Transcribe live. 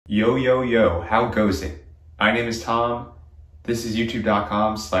Yo, how goes it? My name is Tom. This is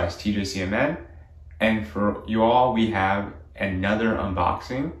youtube.com/TJCMN. And for you all, we have another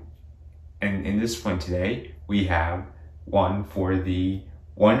unboxing. And in this one today, we have one for the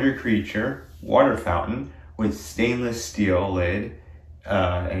Wonder Creature water fountain with stainless steel lid.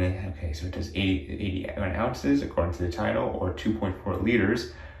 Okay, so it does 81 ounces according to the title, or 2.4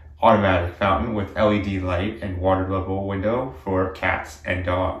 liters. Automatic fountain with LED light and water level window for cats and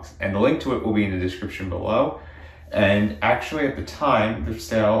dogs. And the link to it will be in the description below. And actually at the time, the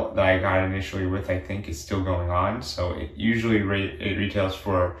sale that I got initially with, I think, is still going on. So it usually retails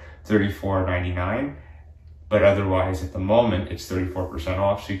for $34.99. But otherwise, at the moment, it's 34%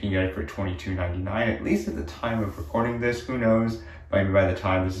 off, so you can get it for $22.99, at least at the time of recording this. Who knows? Maybe by the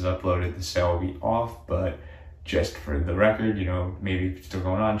time this is uploaded, the sale will be off, but just for the record, you know, maybe if it's still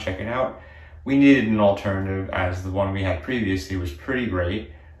going on, check it out. We needed an alternative, as the one we had previously was pretty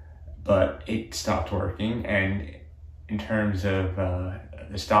great, but it stopped working. And in terms of the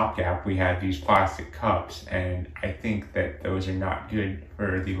stopgap, we had these plastic cups, and I think that those are not good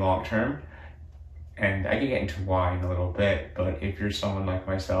for the long term. And I can get into why in a little bit, but if you're someone like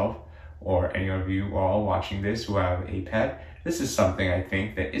myself, or any of you all watching this who have a pet, this is something I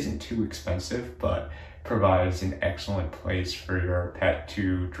think that isn't too expensive, but provides an excellent place for your pet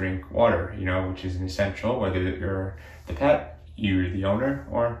to drink water, you know, which is an essential, whether you're the pet, you're the owner,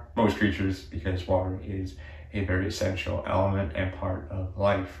 or most creatures, because water is a very essential element and part of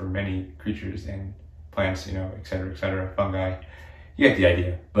life for many creatures and plants, you know, etc., fungi. You get the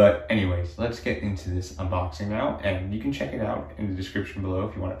idea. But anyways, let's get into this unboxing now, and you can check it out in the description below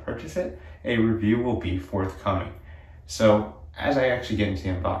if you want to purchase it. A review will be forthcoming. So as I actually get into the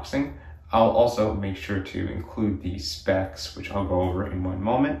unboxing, I'll also make sure to include the specs, which I'll go over in one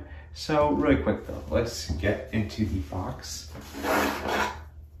moment. So really quick though, let's get into the box.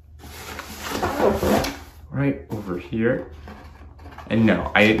 Right over here. And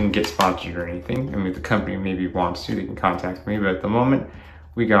no, I didn't get sponsored or anything. I mean, if the company maybe wants to, they can contact me, but at the moment,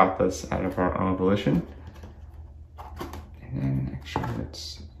 we got this out of our own volition. And then actually,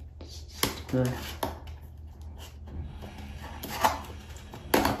 let's stick here.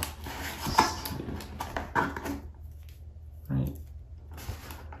 Right.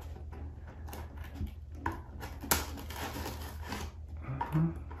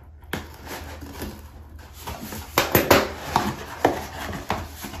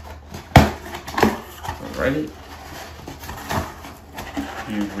 Alrighty.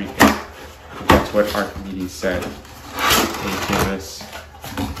 You read it. That's what Archimedes said. A famous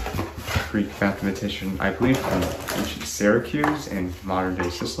Greek mathematician, I believe, from ancient Syracuse in modern day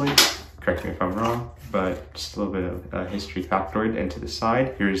Sicily. Correct me if I'm wrong, but just a little bit of history factoid. And to the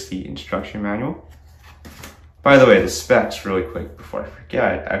side, here's the instruction manual. By the way, the specs, really quick before I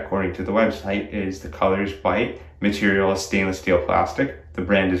forget, according to the website, is the color is white, material is stainless steel plastic, the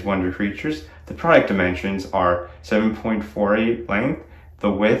brand is Wonder Creatures, the product dimensions are 7.48 length,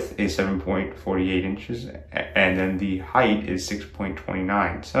 the width is 7.48 inches, and then the height is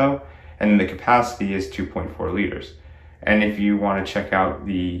 6.29. So, and then the capacity is 2.4 liters. And if you want to check out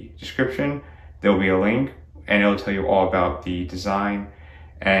the description, there'll be a link, and it'll tell you all about the design.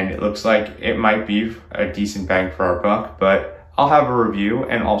 And it looks like it might be a decent bang for our buck, but I'll have a review,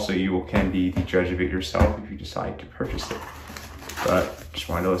 and also you can be the judge of it yourself if you decide to purchase it. But just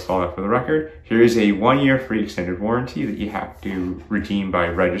wanted to list all that for the record. Here is a 1-year free extended warranty that you have to redeem by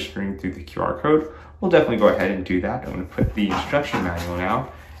registering through the QR code. We'll definitely go ahead and do that. I'm going to put the instruction manual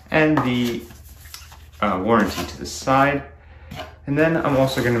now and the warranty to the side. And then I'm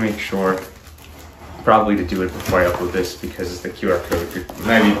also going to make sure probably to do it before I upload this, because the QR code could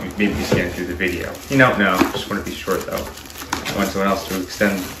maybe be scanned through the video. You don't know, just want to be sure though. I want someone else to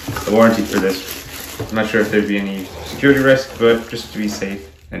extend the warranty for this. I'm not sure if there'd be any security risk, but just to be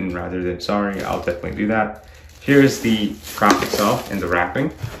safe and rather than sorry, I'll definitely do that. Here's the prop itself and the wrapping.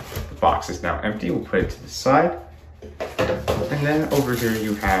 The box is now empty, we'll put it to the side. And then over here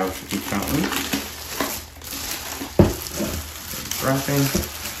you have the fountain. Wrapping.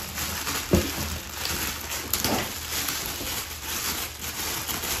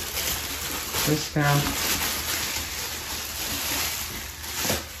 This down.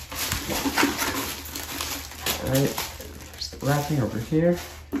 Alright, there's the wrapping over here.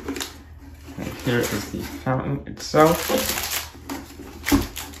 And here is the fountain itself.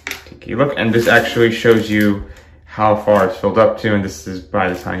 Take a look, and this actually shows you how far it's filled up to, and this is by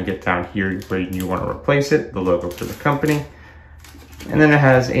the time you get down here where you want to replace it, the logo for the company. And then it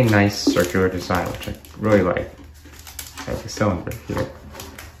has a nice circular design, which I really like. It has a cylinder here.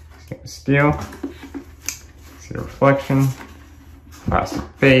 Stainless steel. See the reflection. plastic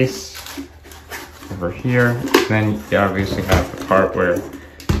base over here. Then you obviously have the part where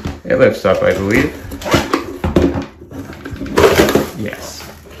it lifts up, I believe. Yes,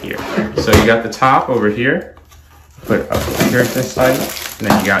 here. So you got the top over here, put it up over here to this side, and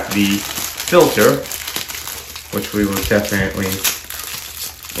then you got the filter, which we will definitely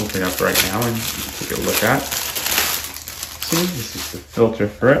open up right now and take a look at. See, this is the filter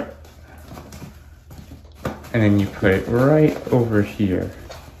for it. And then you put it right over here.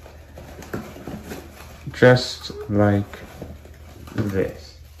 Just like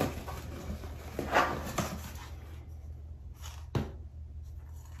this.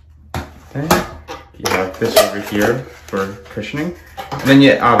 Okay. You have this over here for cushioning. And then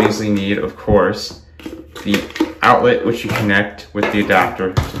you obviously need, of course, the outlet which you connect with the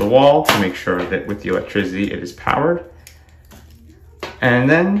adapter to the wall to make sure that with the electricity it is powered. And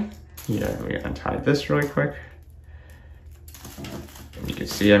then, let me untie this really quick. You can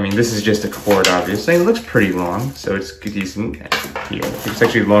see, I mean, this is just a cord, obviously. It looks pretty long, so it's decent here. It's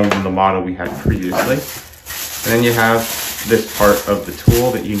actually longer than the model we had previously. And then you have this part of the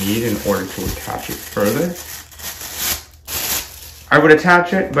tool that you need in order to attach it further. I would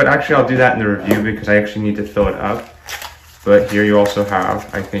attach it, but actually I'll do that in the review because I actually need to fill it up. But here you also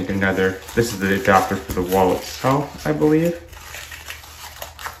have, I think, this is the adapter for the wall itself, I believe.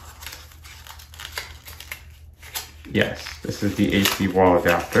 Yes, this is the AC wall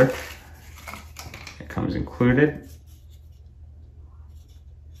adapter. It comes included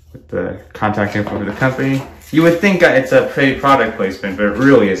with the contact info for the company. You would think it's a paid product placement, but it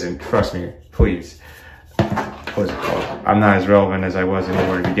really isn't. Trust me, please. What is it called? I'm not as relevant as I was in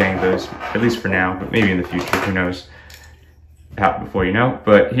order to getting those, at least for now, but maybe in the future, who knows. Happen before you know.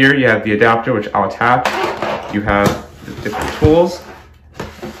 But here you have the adapter, which I'll attach. You have the different tools.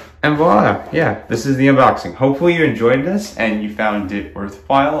 And voila, yeah, this is the unboxing. Hopefully you enjoyed this and you found it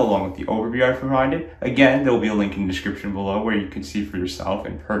worthwhile along with the overview I provided. Again, there will be a link in the description below where you can see for yourself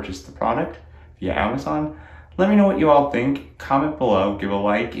and purchase the product via Amazon. Let me know what you all think. Comment below, give a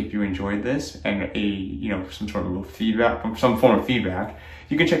like if you enjoyed this and some form of feedback.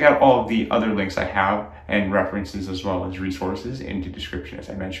 You can check out all of the other links I have and references as well as resources in the description as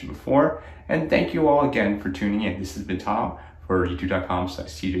I mentioned before. And thank you all again for tuning in. This has been Tom for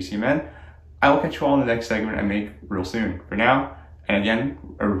youtube.com/TJCMN. I will catch you all in the next segment I make real soon. For now, and again,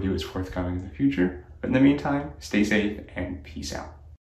 a review is forthcoming in the future. But in the meantime, stay safe and peace out.